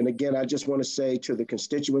speak. And again, I just want to say to the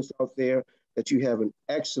constituents out there that you have an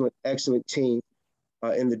excellent, excellent team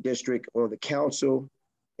in the district, on the council,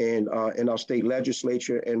 and in our state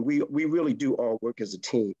legislature. And we really do all work as a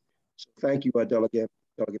team. So thank you, Delegate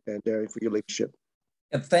Bhandari, for your leadership.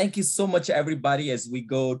 And thank you so much, everybody. As we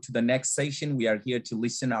go to the next session, we are here to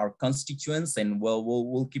listen to our constituents, and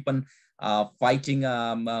we'll keep on fighting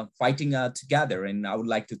together. And I would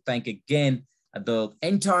like to thank again the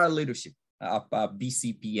entire leadership of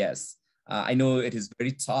BCPS. I know it is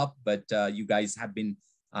very tough, but you guys have been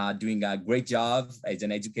doing a great job as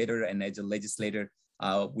an educator and as a legislator.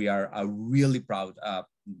 We are really proud of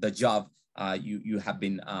the job you have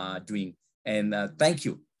been doing. And thank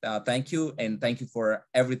you. Thank you, and thank you for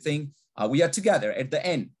everything. We are together at the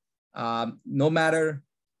end. No matter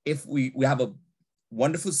if we have a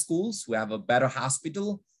wonderful schools, we have a better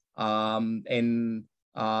hospital, and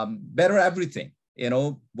better everything, you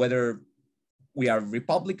know, whether we are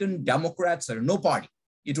Republican, Democrats, or no party,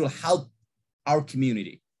 it will help our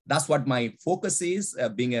community. That's what my focus is,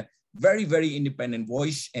 being a very, very independent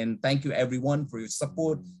voice. And thank you everyone for your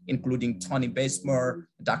support, including Tony Basemore,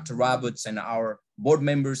 Dr. Roberts, and our board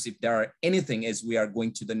members. If there are anything as we are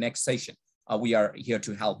going to the next session, we are here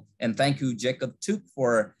to help. And thank you, Jacob, too,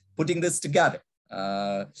 for putting this together.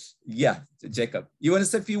 Yeah, Jacob, you want to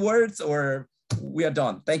say a few words, or we are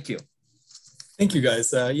done? Thank you. Thank you,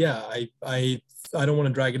 guys. Yeah, I don't want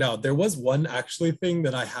to drag it out. There was one actually thing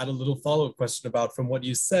that I had a little follow-up question about from what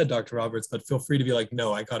you said, Dr. Roberts, but feel free to be like,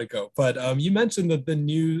 no, I gotta go. But you mentioned that the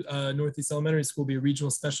new Northeast Elementary School will be a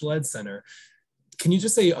regional special ed center. Can you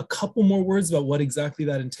just say a couple more words about what exactly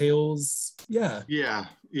that entails? Yeah.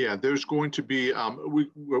 Yeah. There's going to be,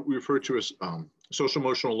 what we refer to as social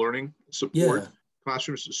emotional learning support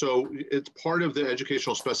classrooms. So it's part of the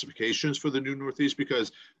educational specifications for the new Northeast,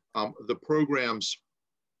 because the programs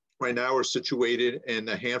right now are situated in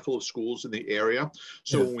a handful of schools in the area.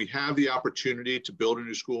 So when we have the opportunity to build a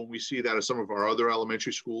new school, and we see that at some of our other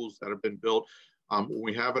elementary schools that have been built, when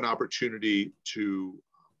we have an opportunity to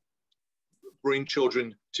bring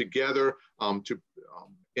children together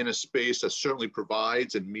in a space that certainly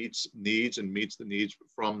provides and meets needs and meets the needs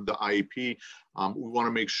from the IEP, we want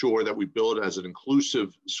to make sure that we build as an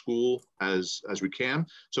inclusive school as we can.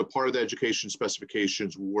 So part of the education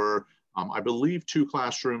specifications were, I believe, 2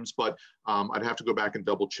 classrooms, but I'd have to go back and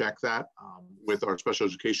double check that with our special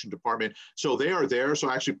education department. So they are there.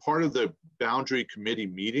 So actually part of the boundary committee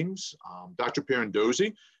meetings, Dr.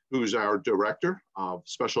 Parandozzi, who's our director of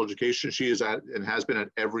special education, she is at and has been at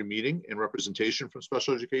every meeting in representation from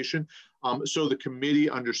special education. So the committee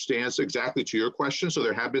understands exactly to your question. So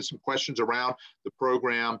there have been some questions around the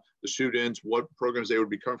program, the students, what programs they would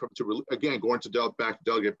be coming from. To again, going to back to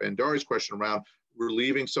Delegate Bhandari's question around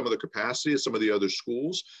relieving some of the capacity of some of the other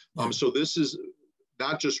schools. So this is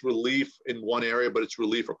not just relief in one area, but it's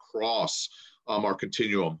relief across our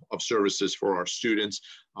continuum of services for our students.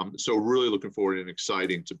 So really looking forward and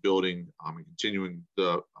exciting to building and continuing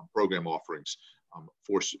the program offerings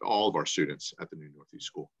for all of our students at the new Northeast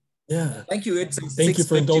School. Yeah. Thank you. It's Thank you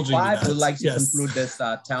for indulging me. We'd like to conclude this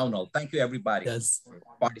town hall. Thank you, everybody.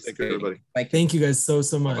 Thank you, everybody. Thank you guys so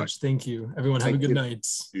much. Bye-bye. Thank you. Everyone, have a good night.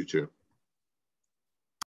 You too.